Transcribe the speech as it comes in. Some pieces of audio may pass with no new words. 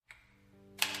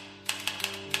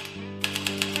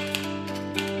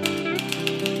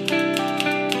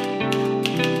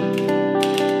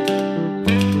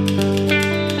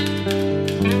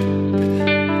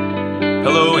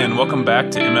welcome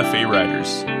back to MFA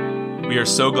Writers. We are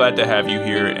so glad to have you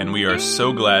here, and we are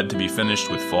so glad to be finished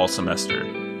with fall semester.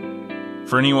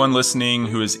 For anyone listening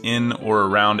who is in or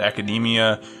around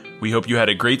academia, we hope you had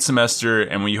a great semester,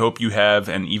 and we hope you have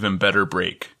an even better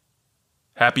break.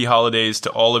 Happy holidays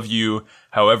to all of you,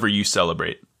 however you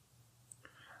celebrate.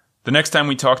 The next time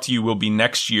we talk to you will be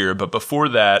next year, but before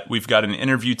that, we've got an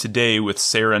interview today with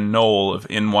Sarah Noel of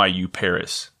NYU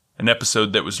Paris, an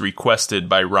episode that was requested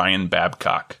by Ryan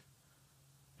Babcock.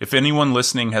 If anyone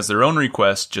listening has their own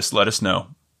request, just let us know.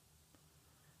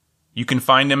 You can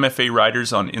find MFA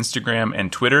Writers on Instagram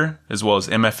and Twitter, as well as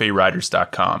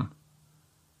mfawriters.com.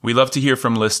 We love to hear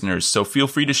from listeners, so feel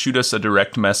free to shoot us a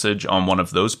direct message on one of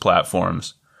those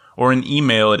platforms, or an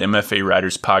email at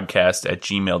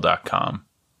mfawriterspodcast@gmail.com.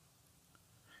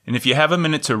 And if you have a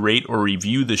minute to rate or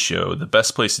review the show, the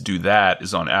best place to do that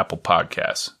is on Apple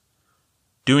Podcasts.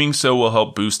 Doing so will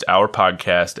help boost our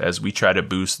podcast as we try to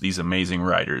boost these amazing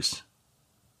writers.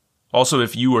 Also,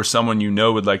 if you or someone you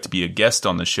know would like to be a guest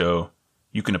on the show,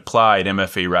 you can apply at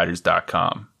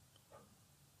mfawriters.com.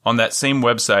 On that same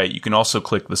website, you can also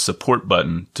click the support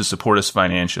button to support us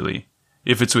financially,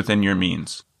 if it's within your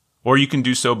means. Or you can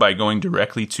do so by going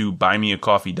directly to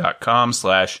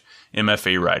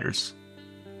buymeacoffee.com/mfawriters.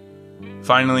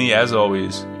 Finally, as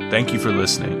always, thank you for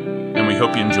listening, and we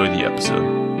hope you enjoy the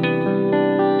episode.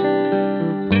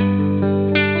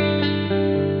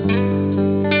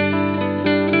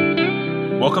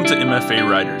 Welcome to MFA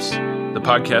Writers, the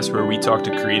podcast where we talk to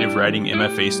creative writing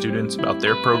MFA students about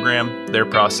their program, their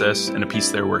process, and a piece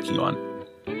they're working on.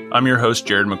 I'm your host,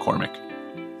 Jared McCormick.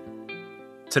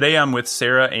 Today I'm with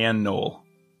Sarah Ann Noel.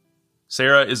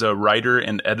 Sarah is a writer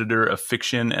and editor of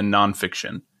fiction and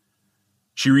nonfiction.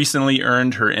 She recently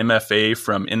earned her MFA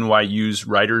from NYU's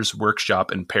Writers'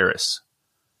 Workshop in Paris.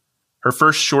 Her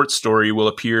first short story will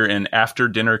appear in After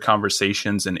Dinner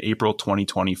Conversations in April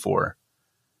 2024.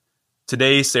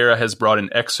 Today, Sarah has brought an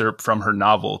excerpt from her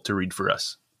novel to read for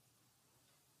us.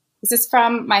 This is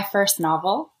from my first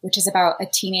novel, which is about a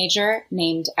teenager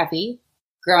named Evie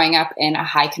growing up in a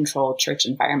high-control church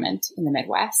environment in the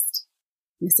Midwest.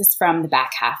 This is from the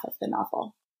back half of the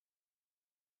novel.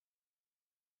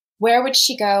 Where would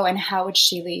she go and how would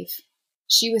she leave?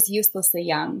 She was uselessly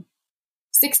young.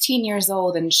 16 years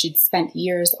old, and she'd spent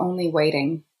years only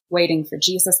waiting for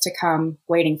Jesus to come,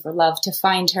 waiting for love to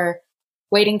find her,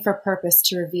 waiting for purpose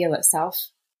to reveal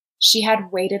itself. She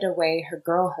had waited away her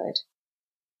girlhood.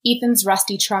 Ethan's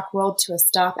rusty truck rolled to a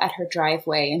stop at her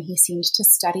driveway, and he seemed to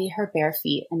study her bare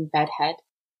feet and bedhead.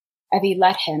 Evie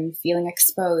let him, feeling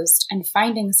exposed and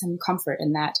finding some comfort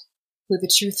in that. Who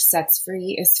the truth sets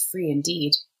free is free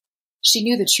indeed. She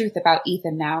knew the truth about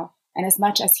Ethan now, and as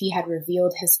much as he had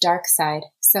revealed his dark side,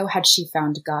 so had she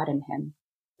found God in him.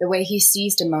 The way he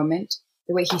seized a moment,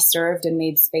 the way he served and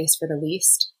made space for the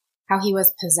least, how he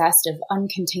was possessed of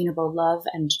uncontainable love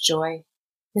and joy.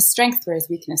 His strength were his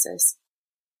weaknesses.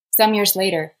 Some years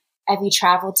later, Evie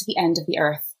traveled to the end of the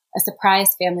earth, a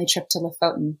surprise family trip to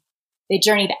Lofoten. They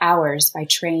journeyed hours by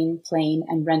train, plane,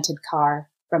 and rented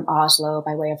car, from Oslo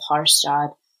by way of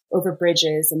Harstad, over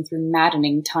bridges and through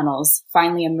maddening tunnels,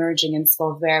 finally emerging in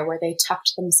Svolvær, where they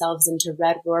tucked themselves into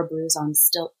red roerbrews on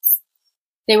stilts.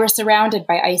 They were surrounded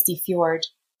by icy fjord,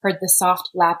 heard the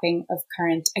soft lapping of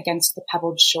current against the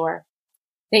pebbled shore.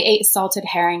 They ate salted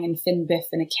herring and fin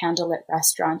biff in a candlelit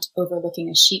restaurant overlooking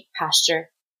a sheep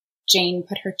pasture. Jane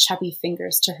put her chubby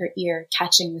fingers to her ear,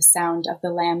 catching the sound of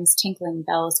the lambs' tinkling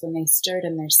bells when they stirred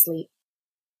in their sleep.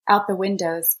 Out the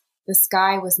windows, the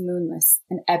sky was moonless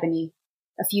and ebony,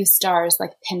 a few stars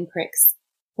like pinpricks,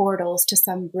 portals to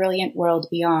some brilliant world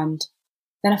beyond.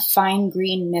 Then a fine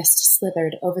green mist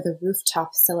slithered over the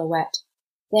rooftop silhouette.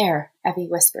 There, Evie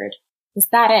whispered. Is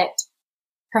that it?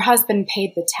 Her husband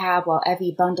paid the tab while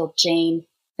Evie bundled Jane.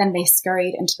 Then they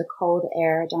scurried into the cold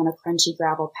air down a crunchy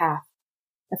gravel path.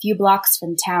 A few blocks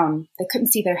from town, they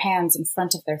couldn't see their hands in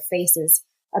front of their faces,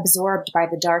 absorbed by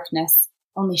the darkness,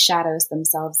 only shadows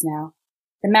themselves now.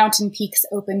 The mountain peaks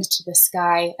opened to the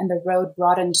sky, and the road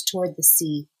broadened toward the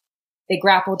sea. They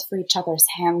grappled for each other's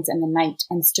hands in the night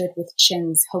and stood with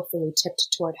chins hopefully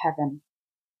tipped toward heaven.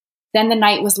 Then the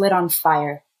night was lit on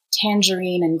fire,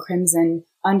 tangerine and crimson,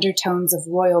 undertones of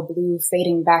royal blue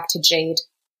fading back to jade.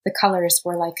 The colors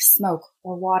were like smoke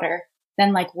or water,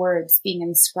 then like words being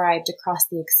inscribed across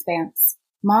the expanse.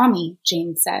 Mommy,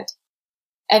 Jane said.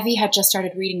 Evie had just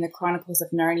started reading the Chronicles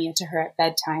of Narnia to her at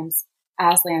bedtimes,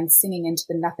 Aslan singing into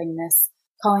the nothingness,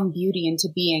 calling beauty into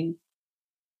being.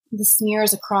 The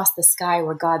smears across the sky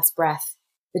were God's breath,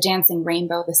 the dancing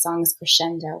rainbow the song's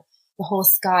crescendo, the whole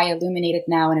sky illuminated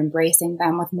now and embracing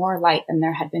them with more light than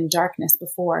there had been darkness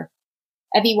before.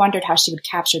 Evie wondered how she would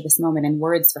capture this moment in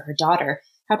words for her daughter,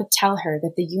 how to tell her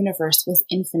that the universe was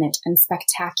infinite and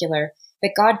spectacular,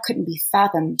 that God couldn't be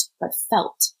fathomed but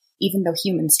felt, even though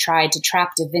humans tried to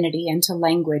trap divinity into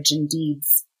language and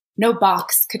deeds. No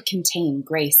box could contain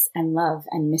grace and love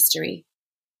and mystery.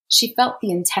 She felt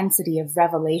the intensity of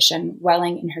revelation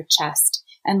welling in her chest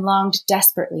and longed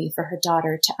desperately for her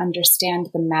daughter to understand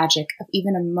the magic of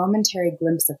even a momentary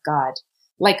glimpse of God,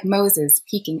 like Moses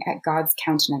peeking at God's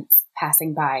countenance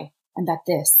passing by, and that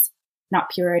this, not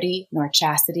purity, nor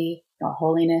chastity, nor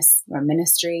holiness, nor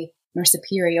ministry, nor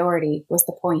superiority was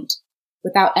the point.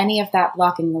 Without any of that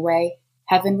blocking the way,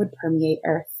 heaven would permeate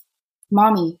earth.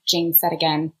 "Mommy," Jane said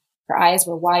again. Her eyes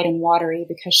were wide and watery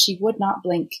because she would not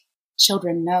blink.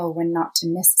 Children know when not to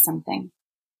miss something.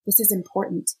 "This is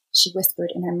important," she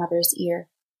whispered in her mother's ear.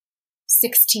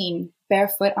 16,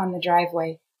 barefoot on the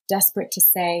driveway, desperate to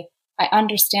say, "I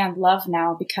understand love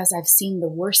now because I've seen the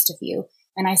worst of you,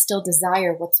 and I still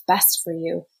desire what's best for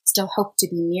you, still hope to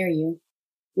be near you."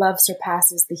 Love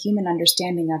surpasses the human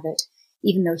understanding of it,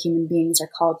 even though human beings are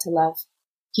called to love.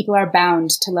 People are bound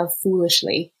to love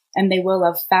foolishly, and they will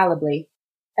love fallibly.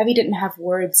 Evie didn't have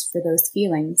words for those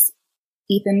feelings.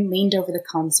 Ethan leaned over the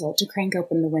console to crank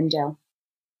open the window.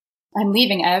 "I'm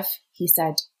leaving, Ev," he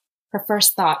said. Her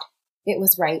first thought, it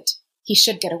was right. He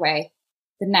should get away.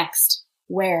 The next,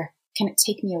 where? Can it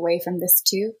take me away from this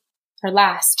too? Her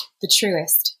last, the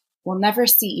truest. We'll never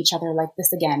see each other like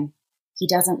this again. He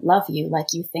doesn't love you like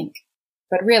you think.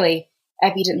 But really,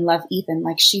 Evie didn't love Ethan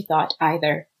like she thought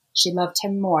either. She loved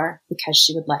him more because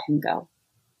she would let him go.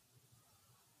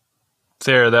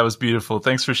 Sarah, that was beautiful.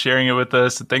 Thanks for sharing it with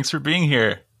us. And thanks for being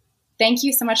here. Thank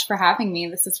you so much for having me.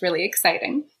 This is really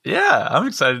exciting. Yeah, I'm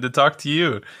excited to talk to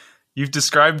you. You've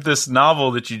described this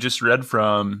novel that you just read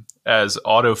from as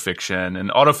autofiction.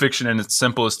 And autofiction in its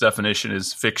simplest definition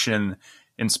is fiction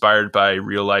inspired by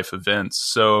real life events.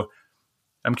 So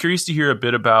I'm curious to hear a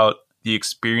bit about the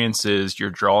experiences you're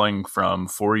drawing from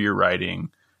for your writing.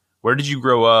 Where did you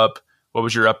grow up? What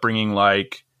was your upbringing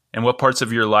like? And what parts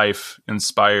of your life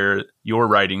inspire your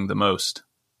writing the most?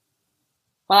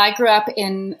 Well, I grew up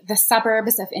in the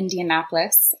suburbs of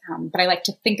Indianapolis, but I like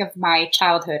to think of my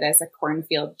childhood as a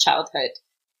cornfield childhood.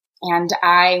 And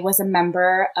I was a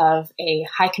member of a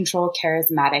high control,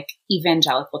 charismatic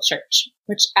evangelical church,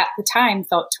 which at the time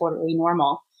felt totally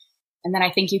normal. And then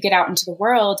I think you get out into the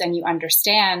world and you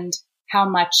understand how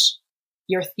much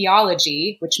your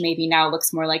theology, which maybe now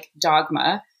looks more like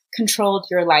dogma, controlled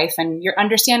your life and your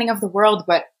understanding of the world,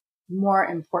 but more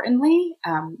importantly,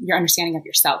 your understanding of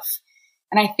yourself.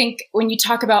 And I think when you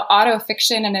talk about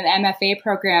autofiction in an MFA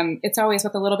program, it's always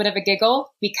with a little bit of a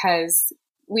giggle because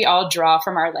we all draw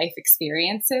from our life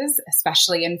experiences,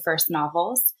 especially in first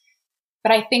novels.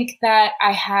 But I think that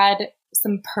I had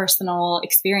some personal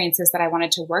experiences that I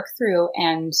wanted to work through,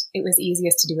 and it was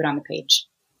easiest to do it on the page.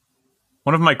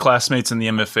 One of my classmates in the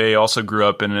MFA also grew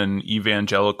up in an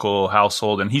evangelical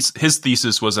household, and his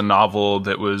thesis was a novel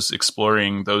that was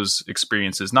exploring those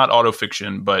experiences, not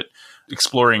autofiction, but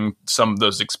exploring some of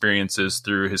those experiences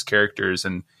through his characters.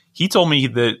 And he told me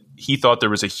that he thought there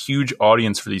was a huge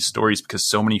audience for these stories because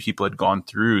so many people had gone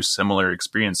through similar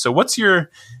experience. So what's your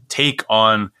take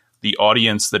on the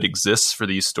audience that exists for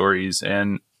these stories,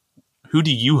 and who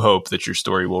do you hope that your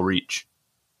story will reach?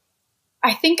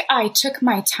 I think I took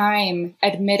my time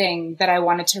admitting that I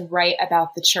wanted to write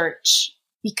about the church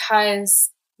because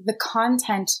the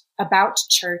content about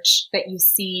church that you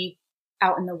see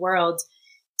out in the world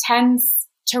tends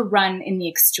to run in the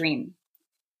extreme.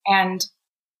 And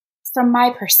from my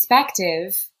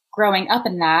perspective, growing up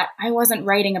in that, I wasn't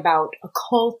writing about a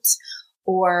cult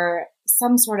or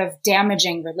some sort of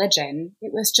damaging religion.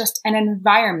 It was just an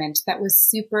environment that was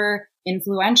super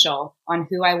influential on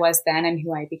who I was then and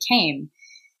who I became.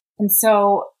 And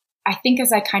so I think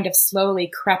as I kind of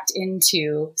slowly crept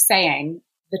into saying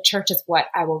the church is what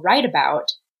I will write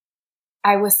about,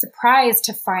 I was surprised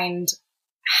to find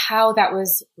how that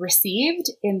was received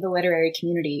in the literary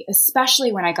community,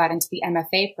 especially when I got into the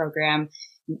MFA program.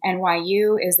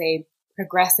 NYU is a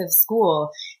progressive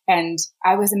school, and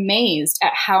I was amazed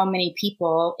at how many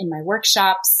people in my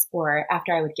workshops or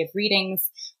after I would give readings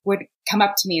would come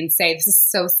up to me and say, "This is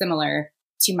so similar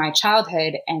to my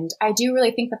childhood." And I do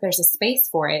really think that there's a space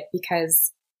for it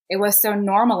because it was so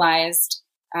normalized,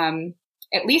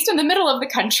 at least in the middle of the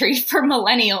country for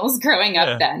millennials growing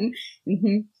up then.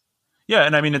 Mm-hmm. Yeah.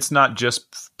 And I mean, it's not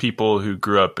just people who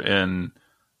grew up in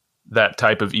that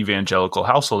type of evangelical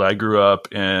household. I grew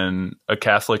up in a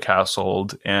Catholic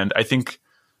household, and I think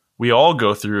we all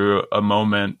go through a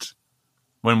moment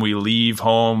when we leave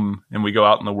home and we go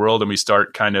out in the world and we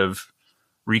start kind of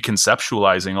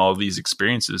reconceptualizing all of these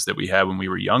experiences that we had when we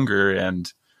were younger.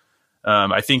 And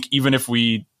I think even if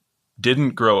we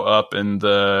didn't grow up in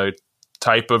the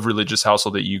type of religious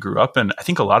household that you grew up in, I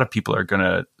think a lot of people are going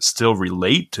to still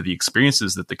relate to the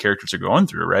experiences that the characters are going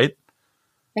through, right?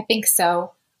 I think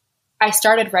so. I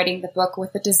started writing the book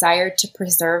with a desire to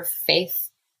preserve faith.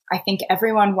 I think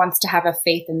everyone wants to have a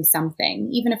faith in something,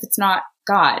 even if it's not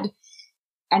God.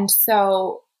 And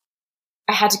so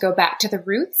I had to go back to the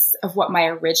roots of what my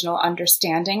original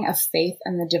understanding of faith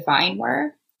and the divine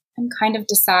were, and kind of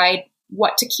decide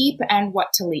what to keep and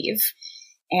what to leave.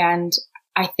 And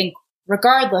I think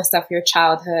regardless of your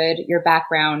childhood, your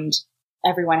background,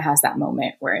 everyone has that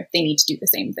moment where they need to do the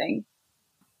same thing.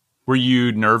 Were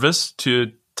you nervous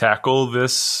to tackle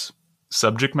this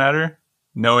subject matter,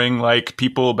 knowing like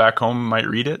people back home might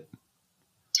read it?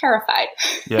 Terrified.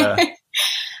 Yeah.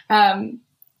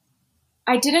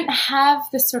 I didn't have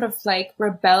the sort of like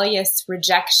rebellious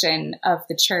rejection of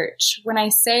the church. When I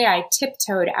say I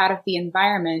tiptoed out of the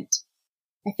environment,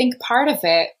 I think part of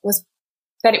it was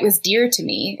that it was dear to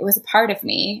me. It was a part of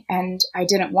me, and I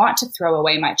didn't want to throw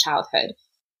away my childhood.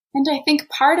 And I think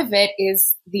part of it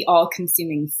is the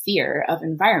all-consuming fear of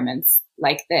environments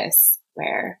like this,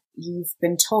 where you've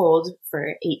been told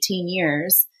for 18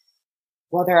 years,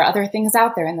 well, there are other things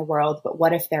out there in the world, but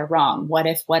what if they're wrong? What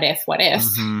if?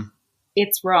 Mm-hmm.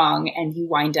 It's wrong and you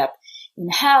wind up in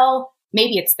hell?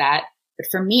 Maybe it's that. But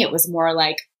for me, it was more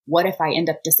like, what if I end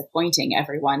up disappointing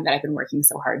everyone that I've been working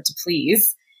so hard to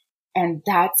please? And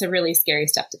that's a really scary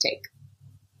step to take.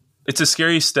 It's a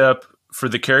scary step for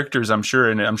the characters, I'm sure.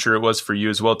 And I'm sure it was for you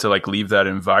as well to like leave that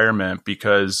environment,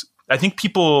 because I think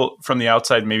people from the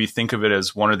outside maybe think of it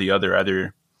as one or the other.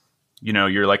 Either, you know,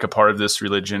 you're like a part of this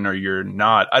religion or you're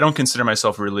not. I don't consider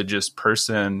myself a religious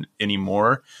person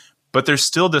anymore, but there's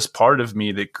still this part of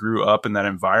me that grew up in that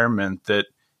environment that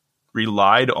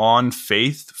relied on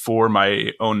faith for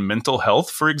my own mental health,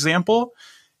 for example.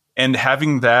 And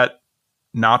having that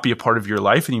not be a part of your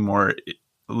life anymore, it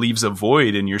leaves a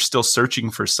void, and you're still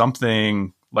searching for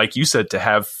something, like you said, to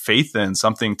have faith in,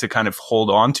 something to kind of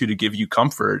hold on to give you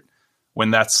comfort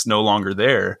when that's no longer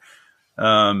there.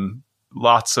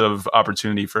 Lots of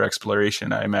opportunity for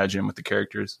exploration, I imagine, with the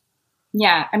characters.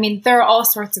 Yeah. I mean, there are all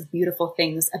sorts of beautiful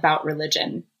things about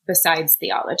religion besides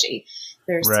theology.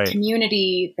 There's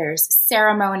community, there's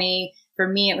ceremony. For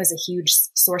me, it was a huge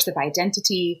source of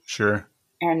identity. Sure.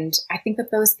 And I think that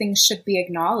those things should be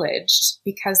acknowledged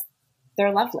because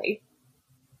they're lovely.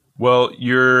 Well,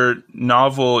 your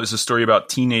novel is a story about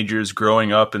teenagers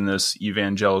growing up in this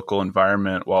evangelical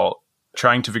environment while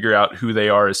trying to figure out who they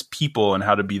are as people and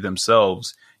how to be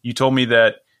themselves. You told me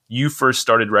that you first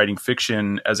started writing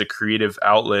fiction as a creative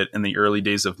outlet in the early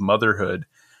days of motherhood.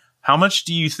 How much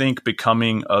do you think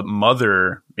becoming a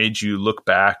mother made you look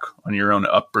back on your own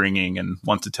upbringing and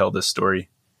want to tell this story?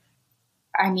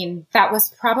 I mean, that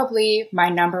was probably my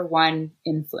number one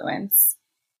influence,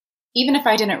 even if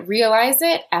I didn't realize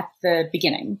it at the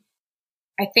beginning.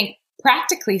 I think,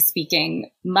 practically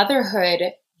speaking, motherhood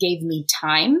gave me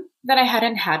time that I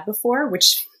hadn't had before,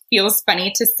 which feels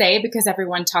funny to say because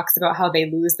everyone talks about how they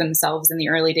lose themselves in the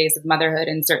early days of motherhood,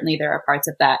 and certainly there are parts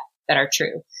of that that are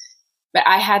true. But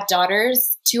I had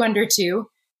daughters, 2 under 2,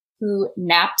 who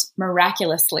napped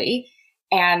miraculously,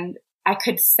 and I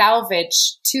could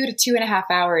salvage 2 to 2.5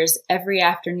 hours every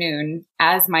afternoon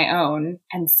as my own.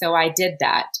 And so I did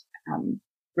that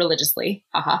religiously.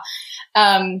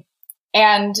 And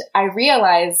I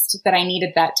realized that I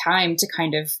needed that time to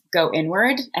kind of go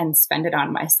inward and spend it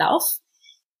on myself.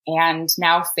 And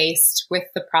now faced with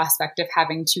the prospect of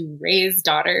having to raise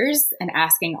daughters and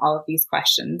asking all of these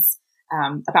questions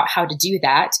about how to do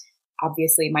that,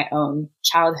 obviously my own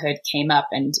childhood came up,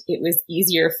 and it was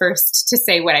easier first to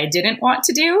say what I didn't want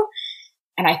to do.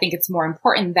 And I think it's more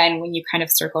important then when you kind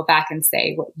of circle back and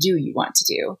say, what do you want to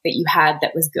do that you had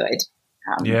that was good?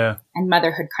 And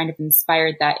motherhood kind of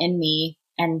inspired that in me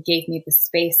and gave me the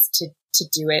space to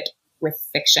do it with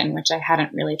fiction, which I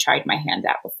hadn't really tried my hand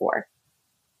at before.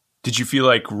 Did you feel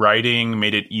like writing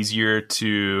made it easier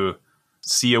to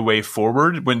see a way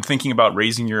forward when thinking about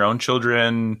raising your own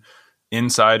children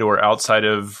inside or outside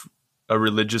of a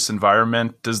religious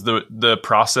environment? Does the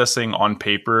processing on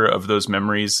paper of those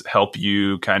memories help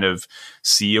you kind of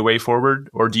see a way forward?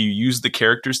 Or do you use the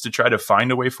characters to try to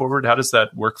find a way forward? How does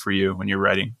that work for you when you're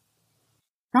writing?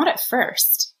 Not at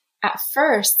first. At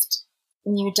first,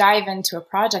 when you dive into a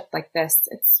project like this,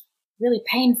 it's really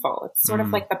painful. It's sort of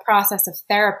like the process of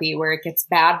therapy where it gets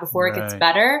bad before it gets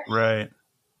better. Right.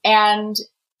 And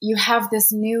you have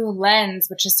this new lens,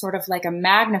 which is sort of like a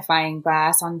magnifying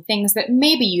glass on things that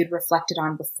maybe you'd reflected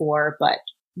on before, but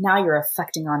now you're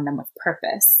reflecting on them with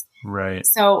purpose. Right.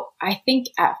 So I think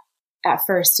at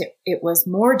first it was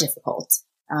more difficult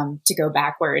to go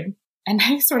backward. And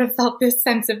I sort of felt this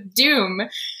sense of doom.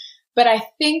 But I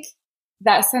think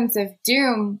that sense of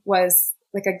doom was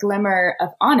like a glimmer of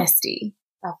honesty,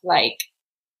 of like,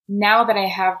 now that I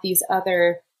have these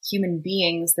other human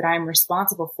beings that I'm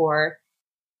responsible for,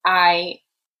 I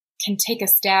can take a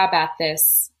stab at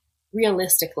this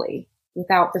realistically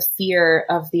without the fear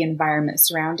of the environment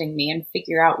surrounding me and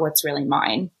figure out what's really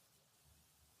mine.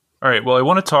 All right. Well, I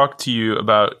want to talk to you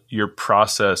about your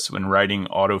process when writing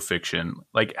autofiction.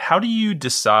 Like, how do you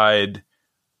decide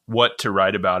what to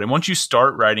write about? And once you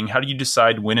start writing, how do you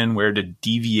decide when and where to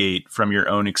deviate from your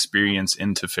own experience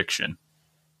into fiction?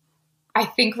 I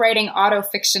think writing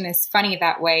autofiction is funny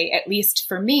that way. At least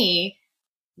for me,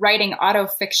 writing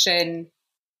autofiction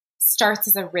starts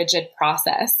as a rigid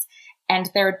process. And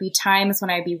there would be times when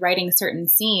I'd be writing certain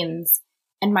scenes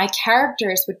and my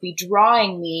characters would be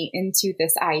drawing me into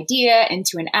this idea,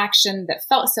 into an action that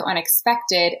felt so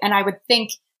unexpected. And I would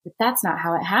think that that's not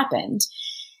how it happened.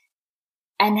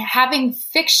 And having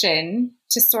fiction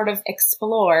to sort of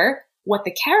explore what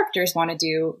the characters want to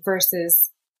do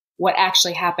versus what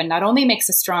actually happened not only makes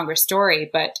a stronger story,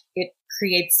 but it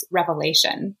creates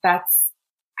revelation. That's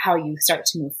how you start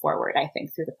to move forward, I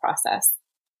think, through the process.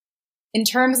 In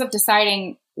terms of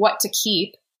deciding what to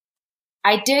keep,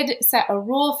 I did set a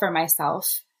rule for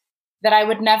myself that I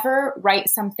would never write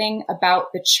something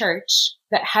about the church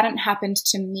that hadn't happened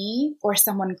to me or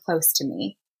someone close to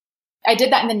me. I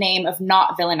did that in the name of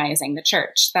not villainizing the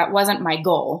church. That wasn't my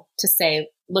goal, to say,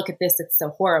 look at this, it's so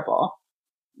horrible.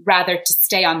 Rather, to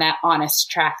stay on that honest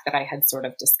track that I had sort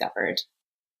of discovered.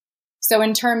 So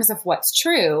in terms of what's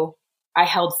true, I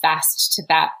held fast to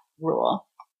that rule.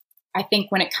 I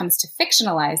think when it comes to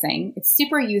fictionalizing, it's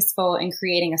super useful in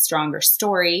creating a stronger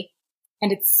story,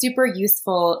 and it's super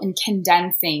useful in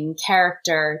condensing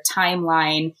character,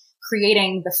 timeline,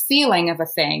 creating the feeling of a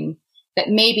thing that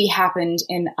maybe happened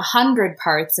in 100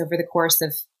 parts over the course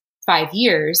of 5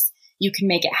 years. You can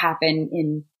make it happen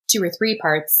in 2 or 3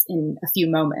 parts in a few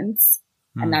moments.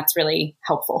 And that's really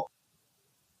helpful.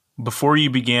 Before you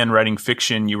began writing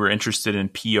fiction, you were interested in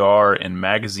PR and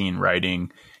magazine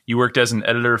writing. You worked as an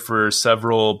editor for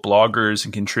several bloggers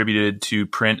and contributed to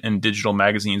print and digital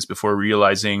magazines before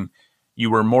realizing you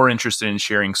were more interested in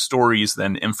sharing stories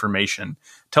than information.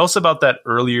 Tell us about that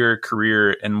earlier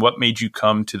career and what made you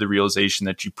come to the realization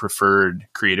that you preferred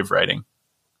creative writing.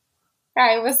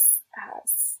 I was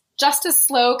just as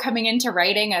slow coming into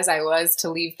writing as I was to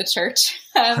leave the church.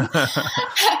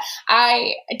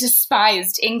 I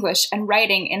despised English and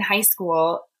writing in high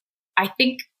school. I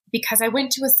think because I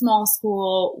went to a small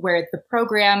school where the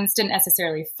programs didn't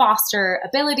necessarily foster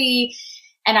ability,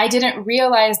 and I didn't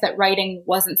realize that writing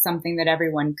wasn't something that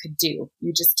everyone could do.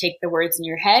 You just take the words in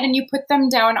your head and you put them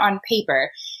down on paper.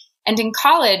 And in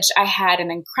college, I had an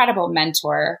incredible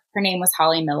mentor. Her name was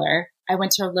Holly Miller. I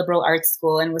went to a liberal arts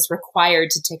school and was required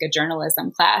to take a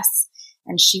journalism class.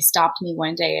 And she stopped me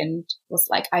one day and was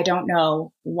like, I don't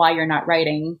know why you're not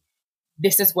writing.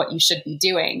 This is what you should be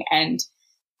doing. And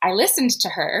I listened to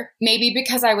her, maybe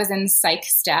because I was in psych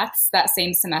stats that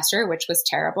same semester, which was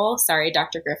terrible. Sorry,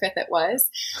 Dr. Griffith, it was.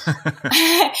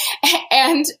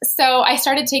 And so I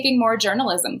started taking more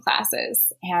journalism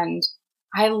classes, and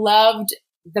I loved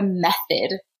the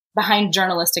method behind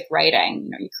journalistic writing. You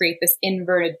know, you create this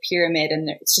inverted pyramid and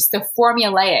it's just so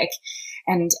formulaic,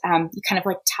 and you kind of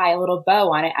like tie a little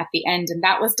bow on it at the end. And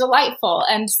that was delightful.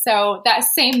 And so that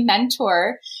same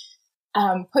mentor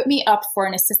put me up for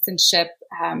an assistantship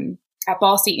at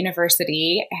Ball State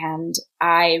University, and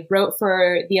I wrote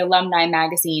for the alumni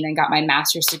magazine and got my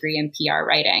master's degree in PR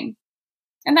writing.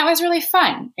 And that was really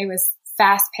fun. It was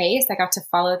fast paced. I got to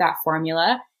follow that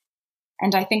formula.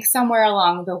 And I think somewhere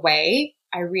along the way,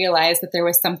 I realized that there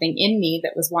was something in me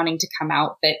that was wanting to come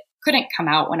out that couldn't come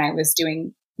out when I was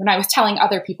telling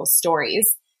other people's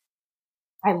stories.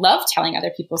 I love telling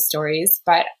other people's stories,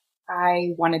 but I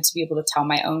wanted to be able to tell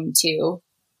my own too.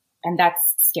 And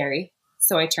that's scary.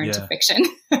 So I turned to fiction.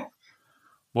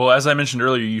 Well, as I mentioned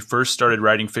earlier, you first started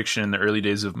writing fiction in the early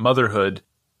days of motherhood.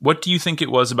 What do you think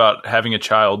it was about having a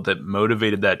child that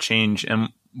motivated that change? And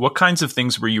what kinds of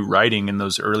things were you writing in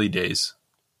those early days?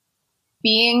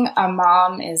 Being a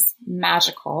mom is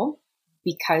magical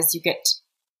because you get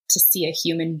to see a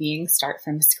human being start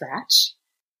from scratch.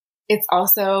 It's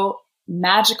also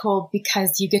magical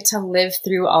because you get to live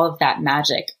through all of that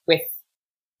magic with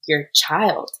your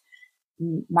child.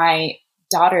 My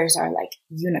daughters are like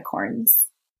unicorns.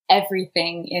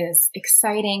 Everything is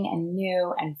exciting and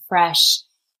new and fresh.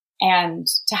 And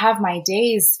to have my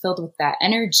days filled with that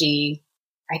energy,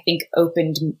 I think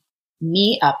opened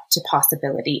me up to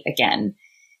possibility again.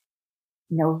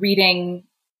 Reading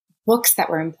books that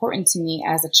were important to me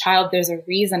as a child. There's a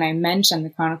reason I mentioned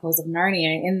the Chronicles of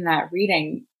Narnia in that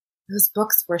reading. Those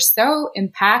books were so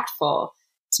impactful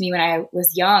to me when I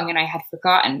was young and I had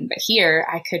forgotten. But here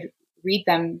I could read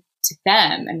them to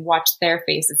them and watch their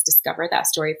faces discover that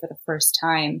story for the first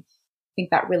time. I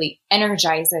think that really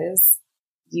energizes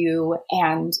you,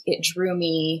 and it drew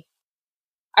me.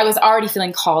 I was already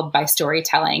feeling called by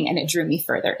storytelling, and it drew me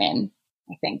further in,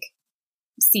 I think,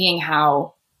 seeing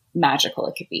how magical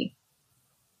it could be.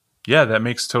 Yeah, that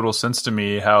makes total sense to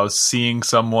me, how seeing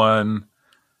someone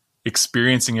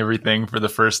experiencing everything for the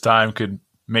first time could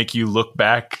make you look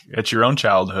back at your own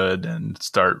childhood and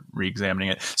start re-examining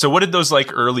it. So what did those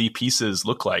like early pieces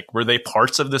look like? Were they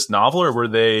parts of this novel or were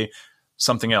they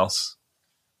something else?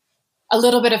 A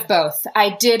little bit of both.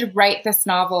 I did write this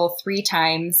novel 3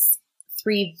 times,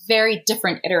 3 very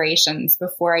different iterations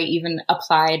before I even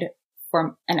applied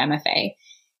for an MFA.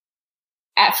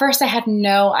 At first, I had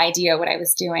no idea what I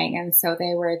was doing. And so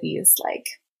they were these like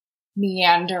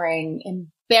meandering,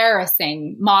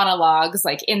 embarrassing monologues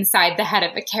like inside the head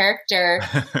of a character.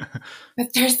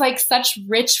 But there's like such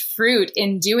rich fruit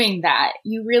in doing that.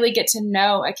 You really get to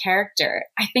know a character.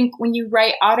 I think when you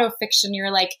write autofiction,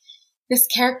 you're like, this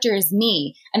character is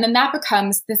me. And then that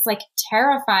becomes this like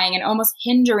terrifying and almost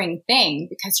hindering thing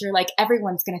because you're like,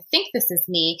 everyone's going to think this is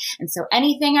me. And so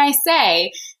anything I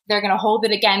say, they're going to hold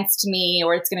it against me,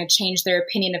 or it's going to change their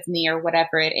opinion of me, or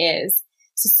whatever it is.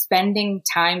 So spending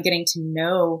time getting to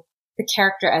know the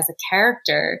character as a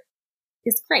character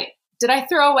is great. Did I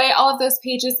throw away all of those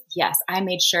pages? Yes, I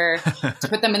made sure to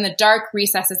put them in the dark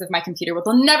recesses of my computer where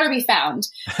they'll never be found.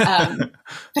 But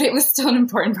it was still an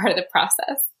important part of the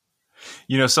process.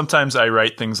 Sometimes I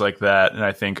write things like that and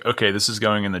I think, okay, this is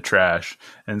going in the trash.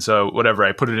 And so whatever,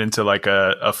 I put it into like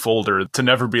a folder to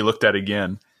never be looked at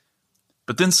again.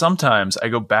 But then sometimes I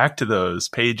go back to those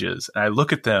pages and I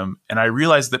look at them and I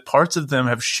realize that parts of them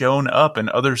have shown up in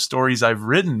other stories I've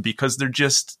written because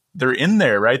they're in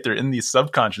there, right? They're in the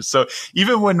subconscious. So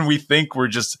even when we think we're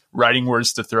just writing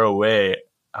words to throw away,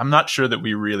 I'm not sure that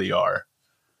we really are.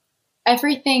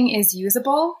 Everything is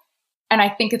usable. And I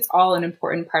think it's all an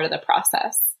important part of the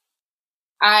process.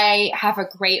 I have a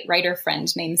great writer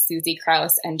friend named Susie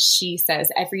Krause, and she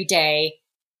says every day,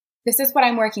 this is what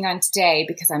I'm working on today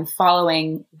because I'm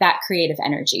following that creative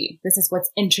energy. This is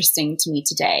what's interesting to me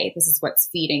today. This is what's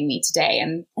feeding me today.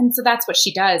 And so that's what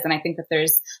she does. And I think that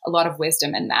there's a lot of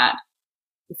wisdom in that.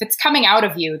 If it's coming out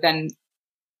of you, then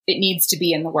it needs to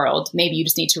be in the world. Maybe you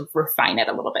just need to refine it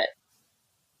a little bit.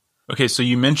 Okay, so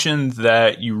you mentioned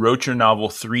that you wrote your novel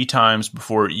 3 times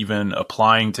before even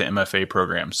applying to MFA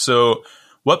programs. So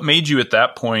what made you at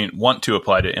that point want to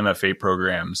apply to MFA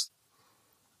programs?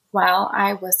 Well,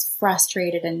 I was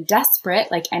frustrated and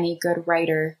desperate, like any good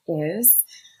writer is.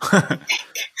 I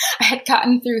had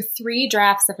gotten through 3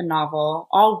 drafts of a novel,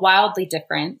 all wildly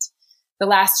different. The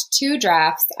last 2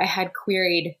 drafts I had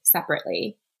queried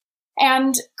separately.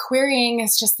 And querying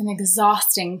is just an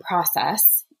exhausting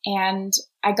process. And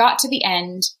I got to the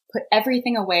end, put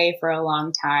everything away for a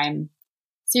long time,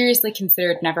 seriously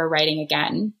considered never writing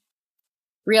again,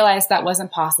 realized that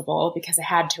wasn't possible because I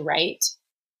had to write.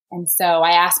 And so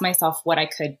I asked myself what I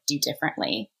could do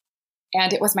differently.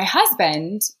 And it was my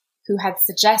husband who had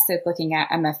suggested looking at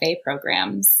MFA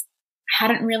programs. I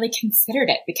hadn't really considered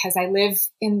it because I live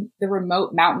in the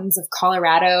remote mountains of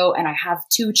Colorado and I have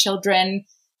 2 children.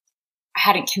 I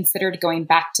hadn't considered going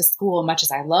back to school much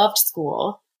as I loved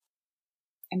school.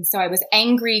 And so I was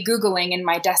angry Googling in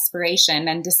my desperation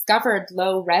and discovered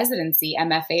low residency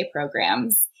MFA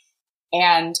programs.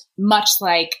 And much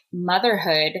like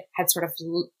motherhood had sort of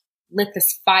lit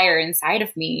this fire inside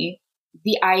of me,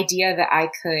 the idea that I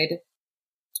could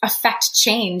affect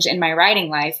change in my writing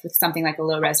life with something like a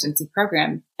low residency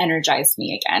program energized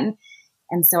me again.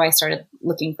 And so I started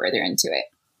looking further into it.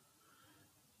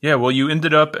 Yeah, well, you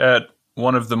ended up at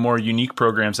one of the more unique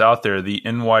programs out there, the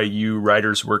NYU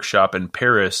Writers Workshop in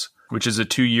Paris, which is a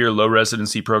 2-year low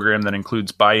residency program that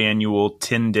includes biannual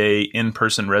 10-day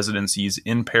in-person residencies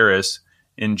in Paris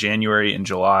in January and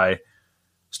July.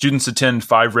 Students attend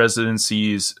 5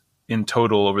 residencies in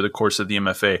total over the course of the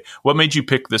MFA. What made you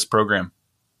pick this program?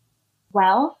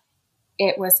 Well,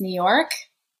 it was New York,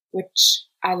 which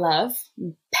I love,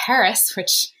 Paris,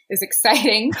 which is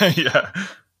exciting. Yeah.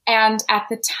 And at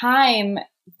the time,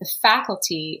 the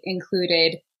faculty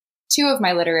included 2 of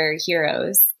my literary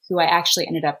heroes who I actually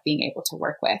ended up being able to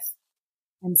work with.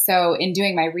 And so in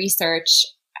doing my research,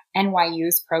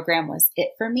 NYU's program was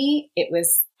it for me. It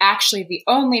was actually the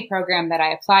only program that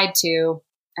I applied to.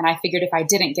 And I figured if I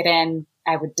didn't get in,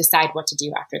 I would decide what to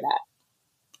do after that.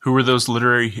 Who were those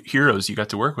literary heroes you got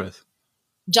to work with?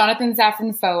 Jonathan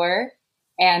Safran Foer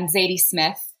and Zadie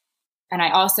Smith. And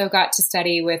I also got to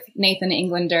study with Nathan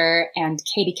Englander and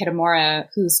Katie Kitamura,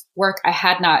 whose work I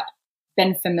had not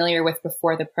been familiar with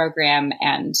before the program.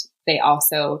 And they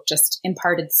also just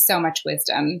imparted so much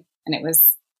wisdom. And it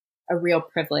was a real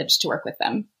privilege to work with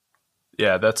them.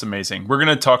 Yeah, that's amazing. We're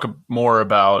going to talk more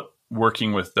about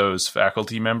working with those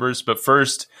faculty members. But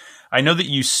first, I know that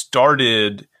you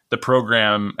started the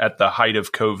program at the height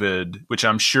of COVID, which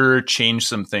I'm sure changed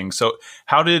some things. So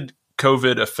how did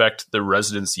COVID affect the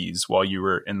residencies while you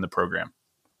were in the program?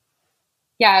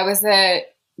 Yeah, it was a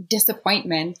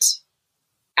disappointment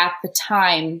at the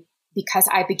time because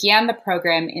I began the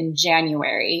program in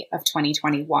January of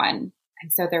 2021.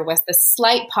 And so there was the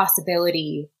slight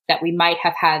possibility that we might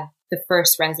have had the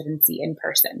first residency in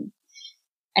person.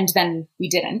 And then we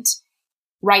didn't,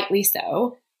 rightly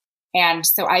so. And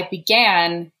so I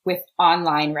began with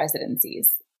online residencies,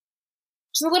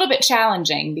 which is a little bit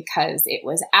challenging because it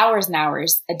was hours and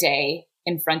hours a day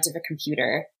in front of a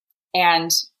computer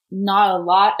and not a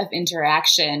lot of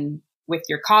interaction with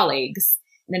your colleagues.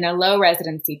 And in a low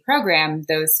residency program,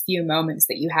 those few moments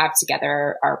that you have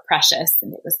together are precious,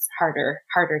 and it was harder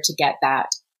to get that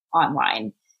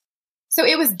online. So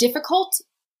it was difficult.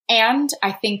 And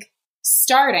I think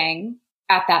starting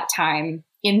at that time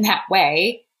in that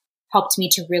way helped me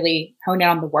to really hone in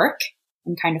on the work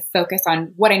and kind of focus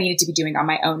on what I needed to be doing on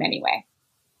my own anyway.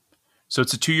 So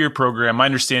it's a 2-year program. My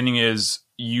understanding is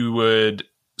you would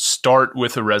start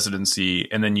with a residency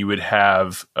and then you would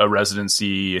have a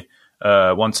residency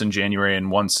once in January and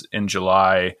once in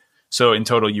July. So in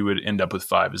total, you would end up with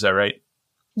 5. Is that right?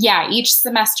 Yeah, each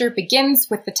semester begins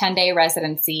with the 10-day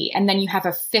residency, and then you have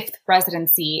a 5th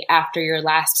residency after your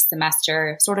last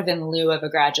semester, sort of in lieu of a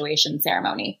graduation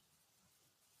ceremony.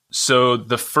 So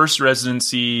the first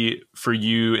residency for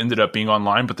you ended up being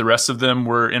online, but the rest of them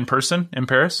were in person in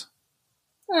Paris?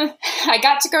 I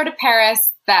got to go to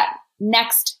Paris that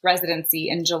next residency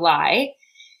in July,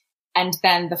 and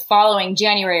then the following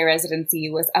January residency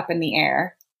was up in the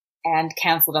air and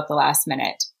canceled at the last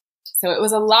minute. So it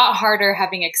was a lot harder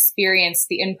having experienced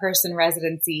the in-person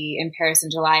residency in Paris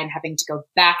in July and having to go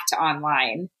back to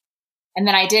online. And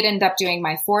then I did end up doing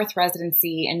my 4th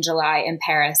residency in July in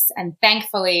Paris, and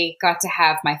thankfully got to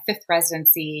have my 5th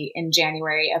residency in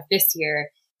January of this year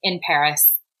in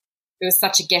Paris. It was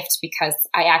such a gift because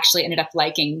I actually ended up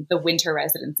liking the winter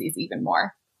residencies even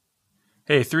more.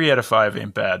 Hey, 3 out of 5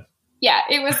 ain't bad. Yeah,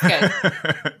 it was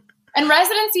good. And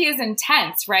residency is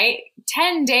intense, right?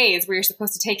 10 days where you're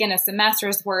supposed to take in a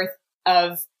semester's worth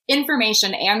of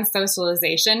information and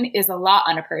socialization is a lot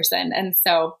on a person. And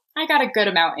so I got a good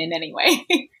amount in anyway.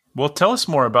 Well, tell us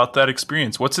more about that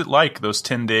experience. What's it like, those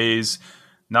 10 days,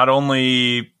 not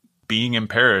only being in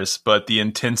Paris, but the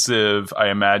intensive, I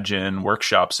imagine,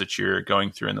 workshops that you're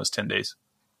going through in those 10 days?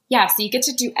 Yeah, so you get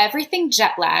to do everything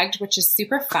jet lagged, which is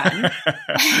super fun.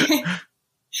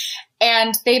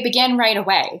 And they begin right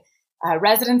away.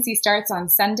 Residency starts on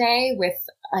Sunday with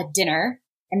a dinner,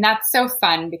 and that's so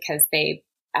fun because they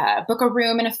book a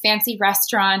room in a fancy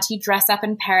restaurant. You dress up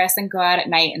in Paris and go out at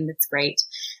night, and it's great.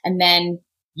 And then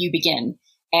you begin.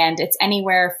 And it's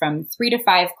anywhere from 3 to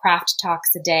 5 craft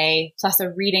talks a day, plus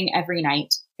a reading every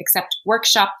night, except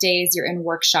workshop days. You're in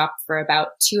workshop for about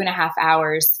 2.5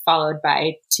 hours, followed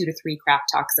by 2 to 3 craft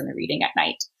talks and a reading at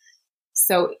night.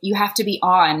 So you have to be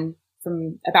on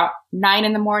from about 9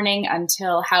 in the morning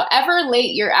until however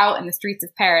late you're out in the streets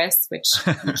of Paris, which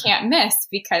you can't miss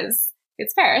because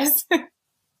it's Paris.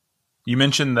 You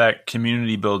mentioned that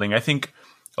community building. I think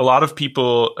a lot of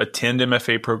people attend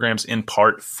MFA programs in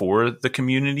part for the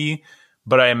community,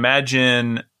 but I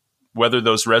imagine whether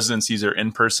those residencies are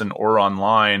in person or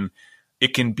online,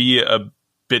 it can be a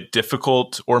bit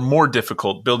difficult or more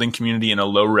difficult building community in a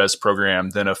low res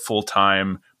program than a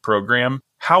full-time program.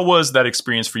 How was that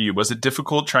experience for you? Was it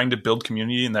difficult trying to build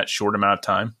community in that short amount of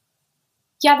time?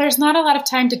 Yeah, there's not a lot of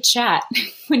time to chat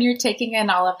when you're taking in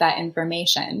all of that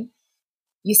information.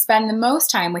 You spend the most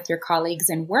time with your colleagues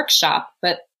in workshop,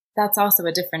 but that's also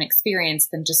a different experience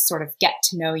than just sort of get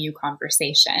to know you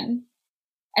conversation.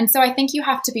 And so I think you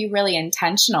have to be really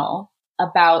intentional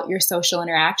about your social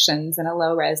interactions in a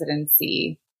low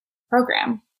residency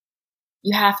program.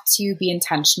 You have to be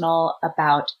intentional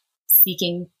about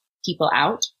seeking people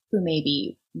out who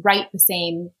maybe write the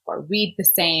same or read the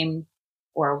same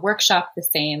or workshop the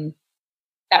same.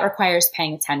 That requires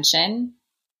paying attention.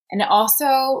 And it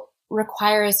also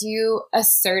requires you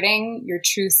asserting your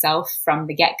true self from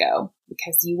the get-go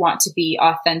because you want to be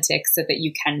authentic so that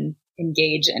you can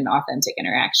engage in authentic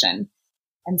interaction.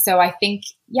 And so I think,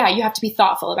 yeah, you have to be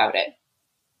thoughtful about it.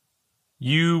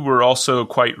 You were also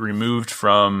quite removed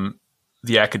from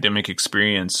the academic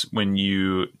experience when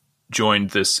you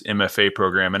joined this MFA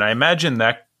program. And I imagine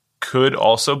that could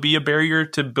also be a barrier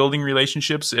to building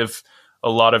relationships if a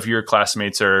lot of your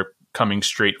classmates are coming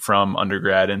straight from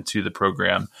undergrad into the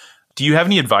program. Do you have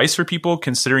any advice for people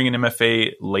considering an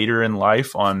MFA later in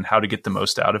life on how to get the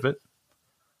most out of it?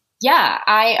 Yeah,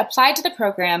 I applied to the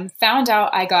program, found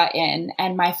out I got in,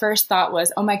 and my first thought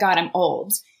was, oh my God, I'm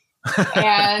old.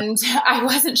 And I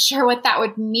wasn't sure what that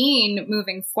would mean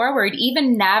moving forward,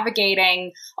 even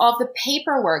navigating all of the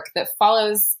paperwork that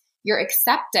follows your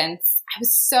acceptance. I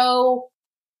was so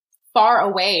far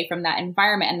away from that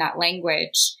environment and that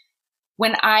language.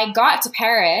 When I got to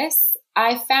Paris,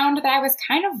 I found that I was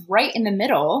kind of right in the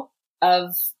middle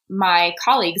of my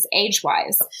colleagues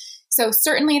age-wise. So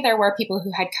certainly there were people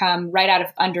who had come right out of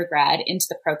undergrad into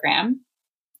the program.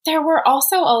 There were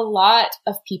also a lot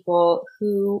of people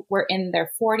who were in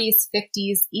their 40s,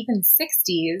 50s, even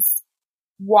 60s,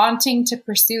 wanting to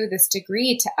pursue this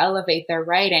degree to elevate their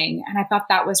writing. And I thought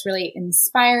that was really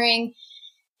inspiring.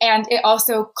 And it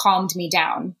also calmed me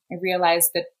down. I realized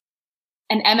that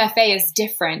an MFA is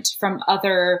different from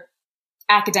other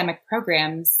academic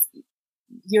programs.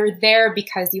 You're there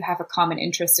because you have a common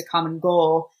interest, a common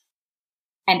goal,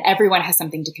 and everyone has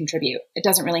something to contribute. It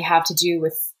doesn't really have to do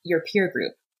with your peer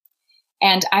group.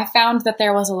 And I found that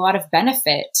there was a lot of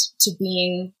benefit to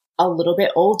being a little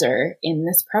bit older in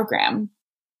this program.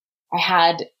 I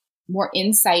had more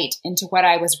insight into what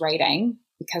I was writing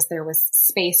because there was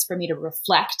space for me to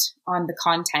reflect on the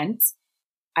content.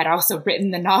 I'd also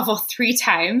written the novel 3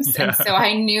 times, and so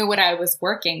I knew what I was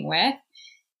working with.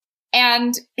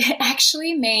 And it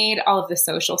actually made all of the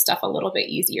social stuff a little bit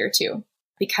easier too.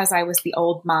 Because I was the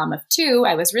old mom of 2,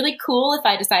 I was really cool if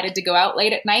I decided to go out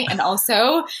late at night. And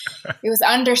also it was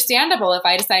understandable if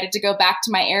I decided to go back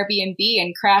to my Airbnb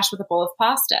and crash with a bowl of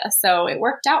pasta. So it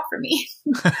worked out for me.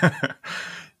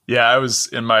 Yeah, I was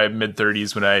in my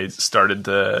mid-30s when I started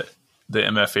the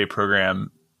MFA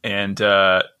program. And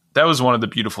that was one of the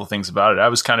beautiful things about it. I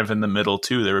was kind of in the middle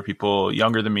too. There were people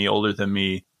younger than me, older than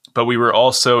me. But we were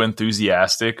all so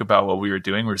enthusiastic about what we were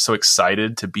doing. We were so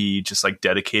excited to be just like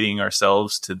dedicating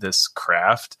ourselves to this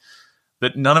craft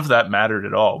that none of that mattered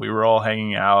at all. We were all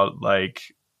hanging out, like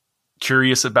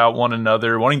curious about one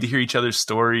another, wanting to hear each other's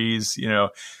stories, you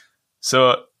know.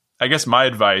 So I guess my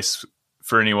advice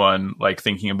for anyone like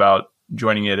thinking about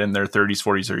joining it in their 30s,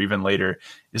 40s, or even later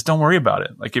is don't worry about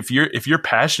it. Like if you're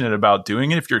passionate about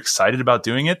doing it, if you're excited about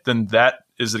doing it, then that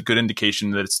is a good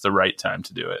indication that it's the right time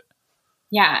to do it.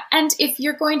 Yeah. And if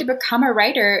you're going to become a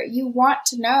writer, you want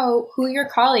to know who your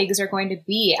colleagues are going to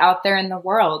be out there in the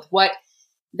world, what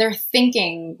they're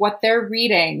thinking, what they're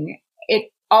reading.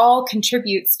 It all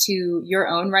contributes to your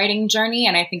own writing journey.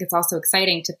 And I think it's also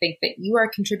exciting to think that you are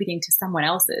contributing to someone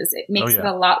else's. It makes it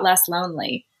a lot less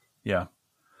lonely. Yeah.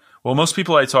 Well, most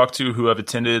people I talk to who have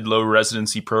attended low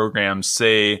residency programs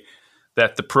say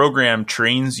that the program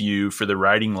trains you for the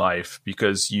writing life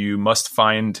because you must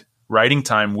find writing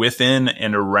time within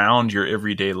and around your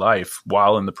everyday life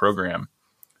while in the program.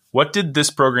 What did this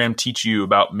program teach you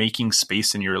about making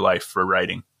space in your life for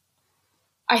writing?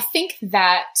 I think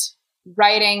that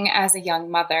writing as a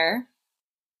young mother,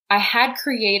 I had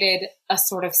created a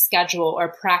sort of schedule or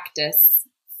practice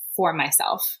for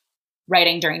myself,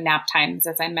 writing during nap times,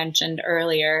 as I mentioned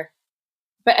earlier.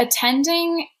 But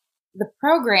attending the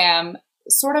program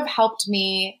sort of helped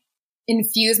me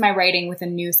infuse my writing with a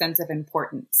new sense of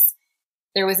importance.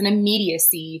 There was an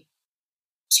immediacy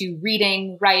to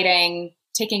reading, writing,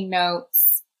 taking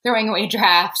notes, throwing away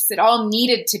drafts. It all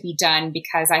needed to be done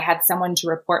because I had someone to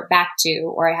report back to,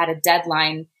 or I had a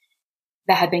deadline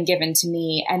that had been given to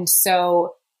me. And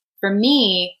so for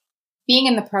me, being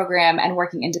in the program and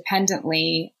working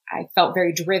independently, I felt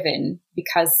very driven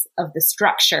because of the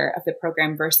structure of the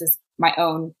program versus my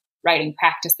own writing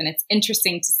practice. And it's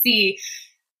interesting to see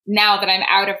now that I'm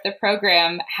out of the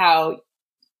program how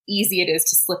easy it is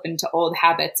to slip into old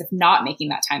habits of not making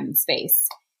that time and space.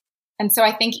 And so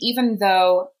I think even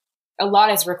though a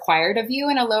lot is required of you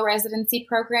in a low residency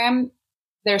program,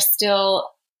 there's still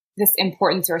this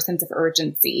importance or a sense of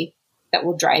urgency that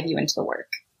will drive you into the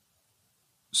work.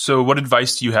 So what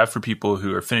advice do you have for people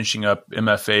who are finishing up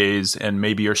MFAs and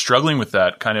maybe are struggling with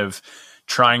that, kind of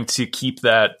trying to keep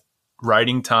that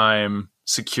writing time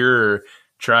secure,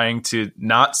 trying to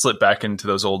not slip back into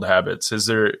those old habits? Has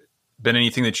there been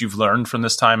anything that you've learned from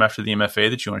this time after the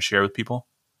MFA that you want to share with people?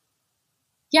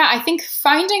 Yeah, I think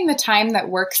finding the time that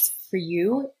works for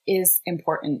you is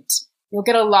important. You'll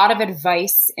get a lot of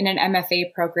advice in an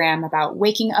MFA program about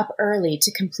waking up early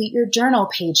to complete your journal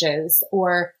pages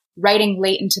or writing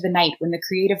late into the night when the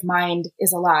creative mind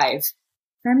is alive.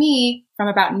 For me, from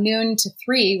about noon to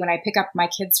 3, when I pick up my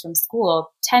kids from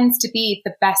school, tends to be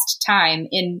the best time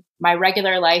in my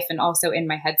regular life and also in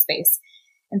my headspace.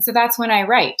 And so that's when I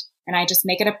write, and I just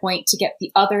make it a point to get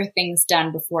the other things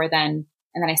done before then,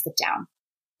 and then I sit down.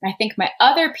 And I think my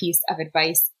other piece of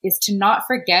advice is to not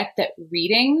forget that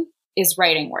reading is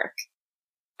writing work.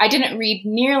 I didn't read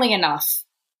nearly enough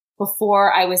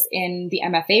before I was in the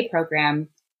MFA program,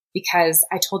 because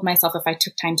I told myself if I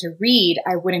took time to read,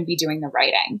 I wouldn't be doing the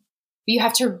writing. But you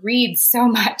have to read so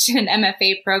much in an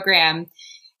MFA program,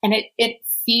 and it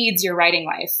feeds your writing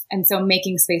life. And so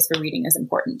making space for reading is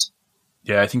important.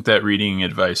 Yeah, I think that reading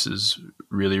advice is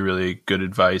really, really good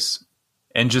advice.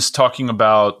 And just talking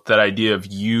about that idea of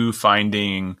you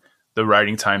finding the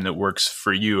writing time that works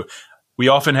for you. We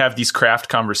often have these craft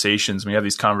conversations. We have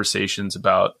these conversations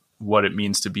about what it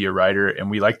means to be a writer,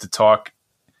 and we like to talk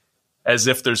as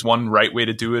if there's one right way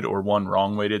to do it or one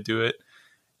wrong way to do it.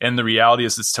 And the reality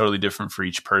is it's totally different for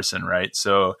each person, right?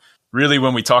 So really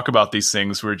when we talk about these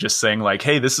things, we're just saying like,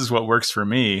 hey, this is what works for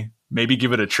me. Maybe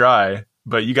give it a try,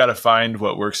 but you got to find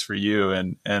what works for you.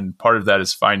 And part of that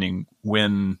is finding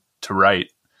when to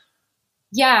write.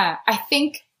 Yeah, I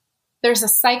think there's a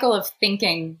cycle of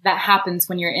thinking that happens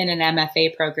when you're in an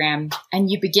MFA program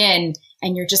and you begin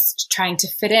and you're just trying to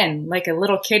fit in like a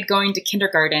little kid going to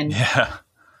kindergarten. Yeah.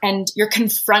 And you're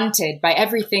confronted by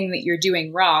everything that you're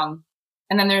doing wrong.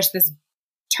 And then there's this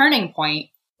turning point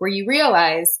where you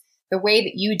realize the way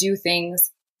that you do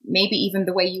things, maybe even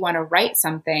the way you want to write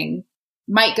something,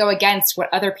 might go against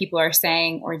what other people are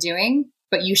saying or doing,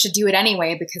 but you should do it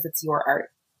anyway because it's your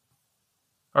art.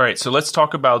 All right, so let's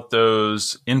talk about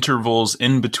those intervals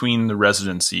in between the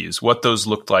residencies, what those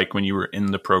looked like when you were in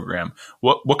the program.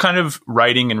 What kind of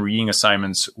writing and reading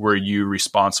assignments were you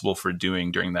responsible for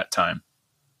doing during that time?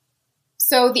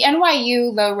 So the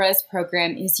NYU low-res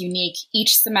program is unique.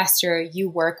 Each semester you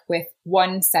work with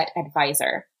one set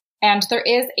advisor. And there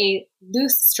is a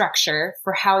loose structure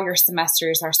for how your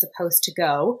semesters are supposed to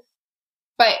go.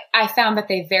 But I found that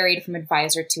they varied from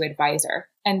advisor to advisor.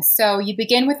 And so you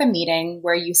begin with a meeting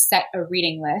where you set a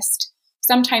reading list.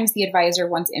 Sometimes the advisor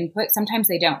wants input. Sometimes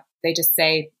they don't. They just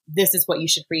say, this is what you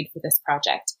should read for this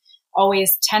project.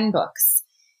 Always 10 books.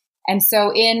 And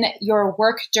so in your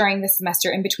work during the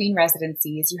semester in between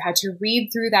residencies, you had to read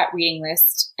through that reading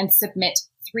list and submit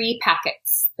 3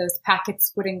 packets. Those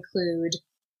packets would include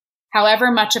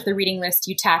however much of the reading list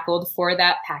you tackled for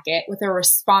that packet with a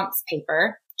response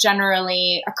paper,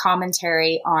 generally a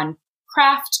commentary on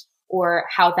craft or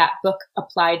how that book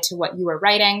applied to what you were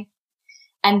writing,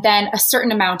 and then a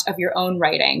certain amount of your own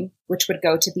writing, which would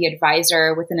go to the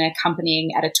advisor with an accompanying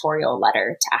editorial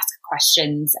letter to ask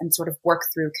questions and sort of work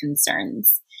through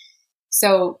concerns.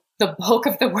 So the bulk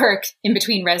of the work in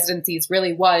between residencies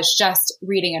really was just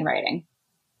reading and writing.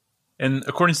 And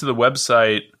according to the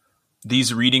website,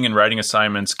 these reading and writing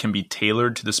assignments can be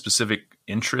tailored to the specific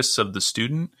interests of the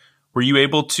student. Were you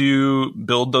able to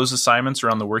build those assignments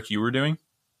around the work you were doing?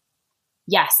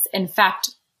 Yes. In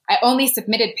fact, I only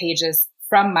submitted pages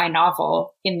from my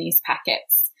novel in these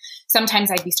packets. Sometimes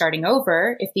I'd be starting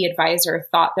over if the advisor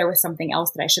thought there was something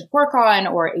else that I should work on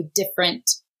or a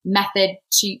different method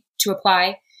to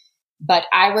apply. But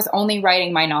I was only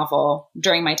writing my novel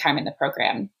during my time in the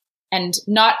program. And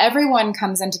not everyone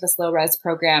comes into this low-res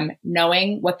program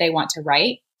knowing what they want to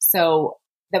write. So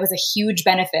that was a huge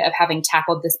benefit of having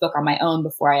tackled this book on my own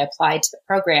before I applied to the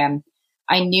program.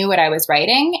 I knew what I was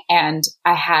writing and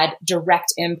I had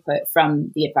direct input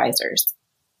from the advisors.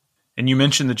 And you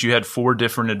mentioned that you had 4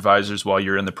 different advisors while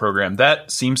you're in the program. That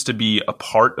seems to be a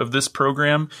part of this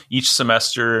program. Each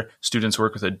semester, students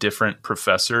work with a different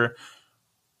professor.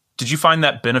 Did you find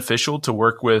that beneficial to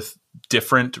work with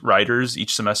different writers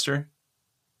each semester?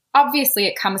 Obviously,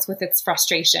 it comes with its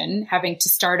frustration, having to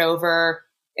start over,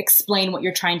 explain what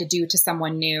you're trying to do to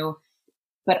someone new.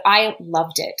 But I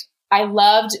loved it. I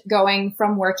loved going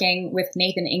from working with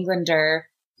Nathan Englander,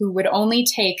 who would only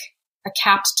take a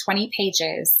capped 20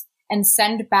 pages and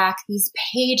send back these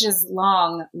pages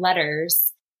long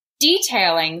letters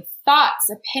detailing thoughts,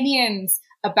 opinions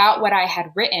about what I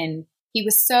had written. He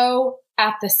was so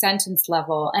at the sentence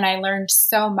level, and I learned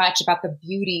so much about the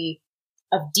beauty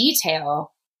of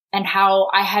detail and how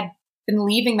I had been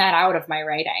leaving that out of my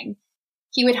writing.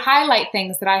 He would highlight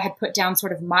things that I had put down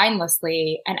sort of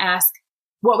mindlessly and ask,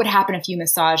 what would happen if you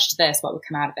massaged this? What would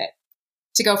come out of it?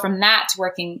 To go from that to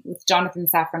working with Jonathan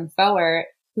Safran Foer,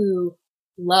 who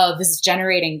loves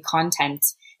generating content,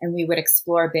 and we would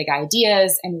explore big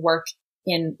ideas and work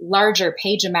in larger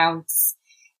page amounts.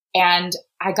 And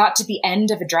I got to the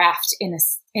end of a draft in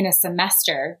a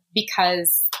semester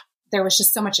because there was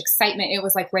just so much excitement. It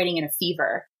was like writing in a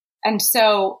fever. And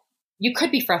so you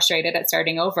could be frustrated at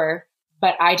starting over,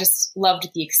 but I just loved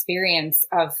the experience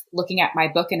of looking at my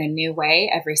book in a new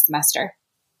way every semester.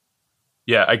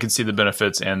 Yeah, I could see the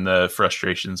benefits and the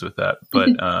frustrations with that.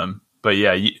 But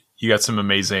yeah, you got some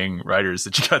amazing writers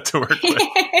that you got to work with.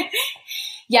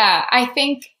 Yeah, I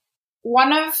think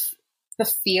one of the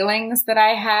feelings that I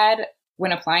had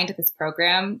when applying to this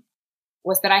program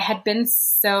was that I had been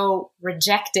so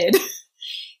rejected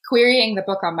querying the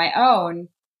book on my own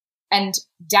and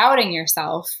doubting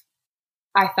yourself.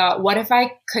 I thought, what if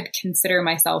I could consider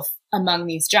myself among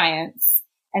these giants?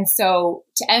 And so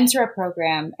to enter a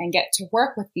program and get to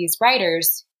work with these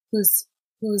writers whose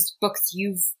books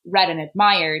you've read and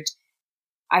admired,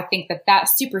 I think that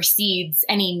supersedes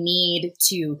any need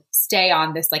to stay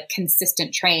on this like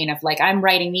consistent train of like, I'm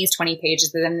writing these 20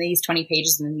 pages and then these 20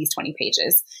 pages and then these 20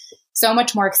 pages. So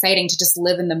much more exciting to just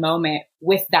live in the moment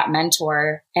with that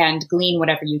mentor and glean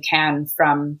whatever you can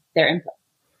from their input.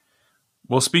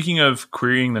 Well, speaking of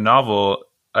querying the novel,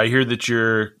 I hear that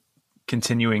you're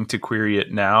continuing to query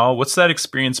it now. What's that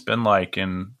experience been like,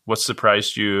 and what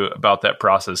surprised you about that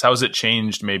process? How has it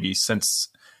changed maybe since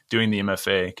doing the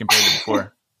MFA compared to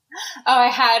before? I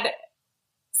had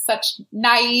such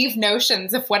naive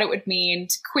notions of what it would mean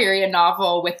to query a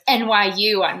novel with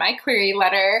NYU on my query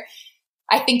letter.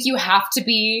 I think you have to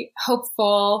be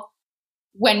hopeful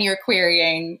when you're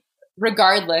querying,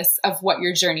 regardless of what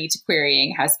your journey to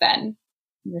querying has been.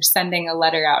 You're sending a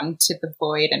letter out into the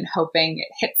void and hoping it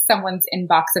hits someone's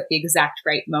inbox at the exact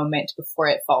right moment before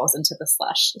it falls into the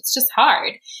slush. It's just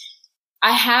hard.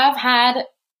 I have had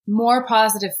more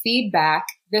positive feedback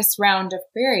this round of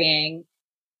querying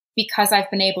because I've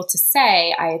been able to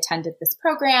say I attended this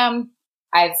program,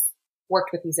 I've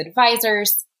worked with these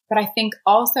advisors, but I think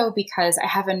also because I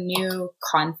have a new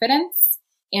confidence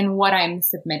in what I'm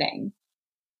submitting.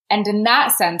 And in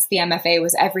that sense, the MFA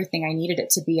was everything I needed it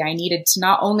to be. I needed to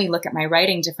not only look at my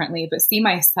writing differently, but see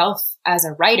myself as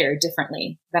a writer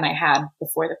differently than I had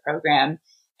before the program.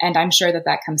 And I'm sure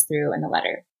that comes through in the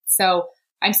letter. So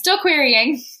I'm still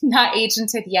querying, not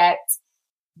agented yet,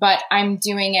 but I'm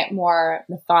doing it more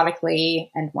methodically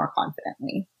and more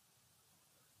confidently.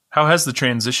 How has the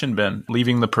transition been,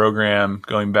 leaving the program,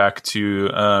 going back to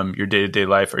your day-to-day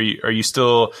life? Are you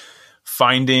still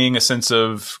finding a sense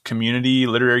of community,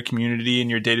 literary community in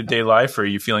your day-to-day life, or are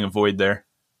you feeling a void there?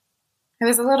 I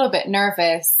was a little bit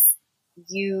nervous.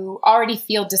 You already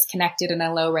feel disconnected in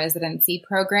a low residency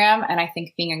program. And I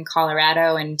think being in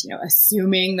Colorado and,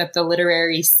 assuming that the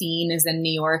literary scene is in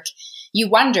New York, you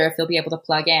wonder if you'll be able to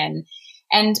plug in.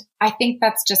 And I think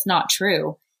that's just not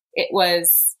true. It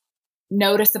was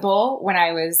noticeable when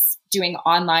I was doing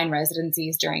online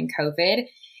residencies during COVID.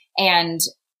 And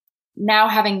now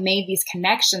having made these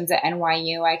connections at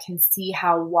NYU, I can see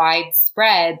how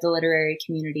widespread the literary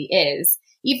community is.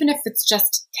 Even if it's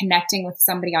just connecting with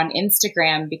somebody on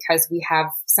Instagram because we have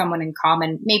someone in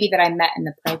common, maybe that I met in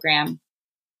the program.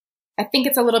 I think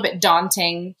it's a little bit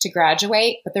daunting to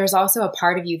graduate, but there's also a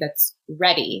part of you that's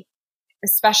ready,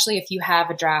 especially if you have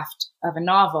a draft of a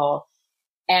novel.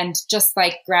 And just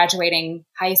like graduating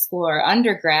high school or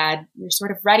undergrad, you're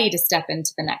sort of ready to step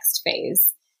into the next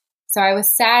phase. So I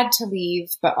was sad to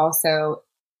leave, but also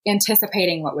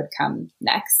anticipating what would come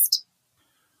next.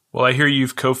 Well, I hear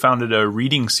you've co-founded a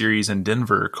reading series in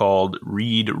Denver called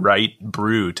Read, Write,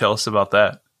 Brew. Tell us about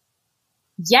that.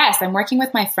 Yes, I'm working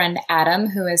with my friend Adam,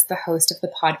 who is the host of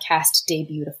the podcast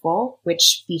Debutiful,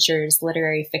 which features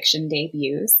literary fiction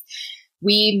debuts.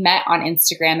 We met on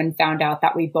Instagram and found out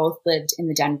that we both lived in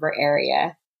the Denver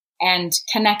area and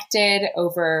connected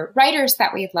over writers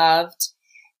that we loved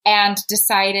and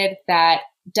decided that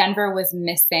Denver was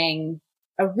missing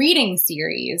a reading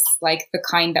series like the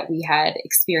kind that we had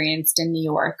experienced in New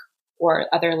York or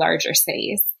other larger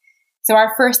cities. So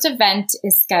our first event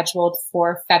is scheduled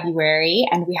for February,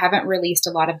 and we haven't released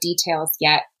a lot of details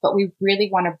yet, but we really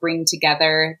want to bring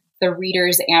together the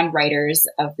readers and writers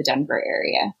of the Denver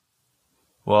area.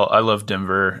 Well, I love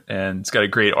Denver, and it's got a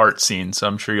great art scene, so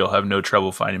I'm sure you'll have no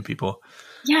trouble finding people.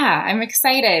 Yeah, I'm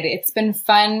excited. It's been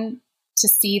fun to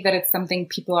see that it's something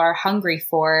people are hungry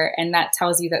for. And that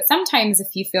tells you that sometimes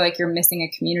if you feel like you're missing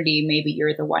a community, maybe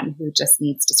you're the one who just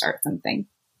needs to start something.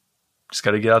 Just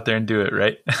got to get out there and do it,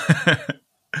 right?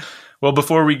 Well,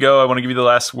 before we go, I want to give you the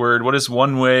last word. What is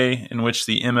one way in which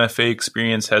the MFA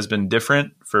experience has been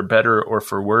different, for better or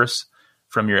for worse,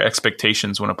 from your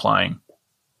expectations when applying?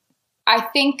 I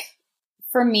think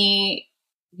for me,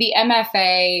 the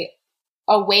MFA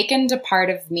awakened a part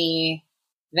of me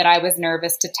that I was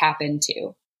nervous to tap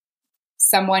into.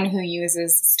 Someone who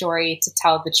uses story to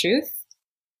tell the truth,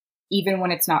 even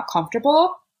when it's not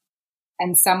comfortable,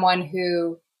 and someone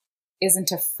who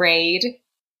isn't afraid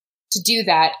to do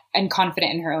that and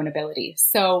confident in her own ability.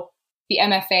 So the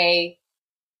MFA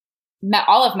met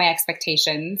all of my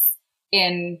expectations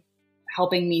in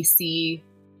helping me see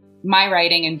my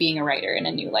writing and being a writer in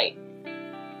a new light.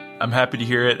 I'm happy to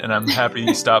hear it, and I'm happy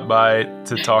you stopped by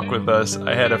to talk with us.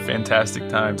 I had a fantastic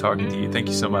time talking to you. Thank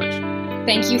you so much.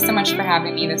 Thank you so much for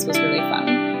having me. This was really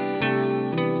fun.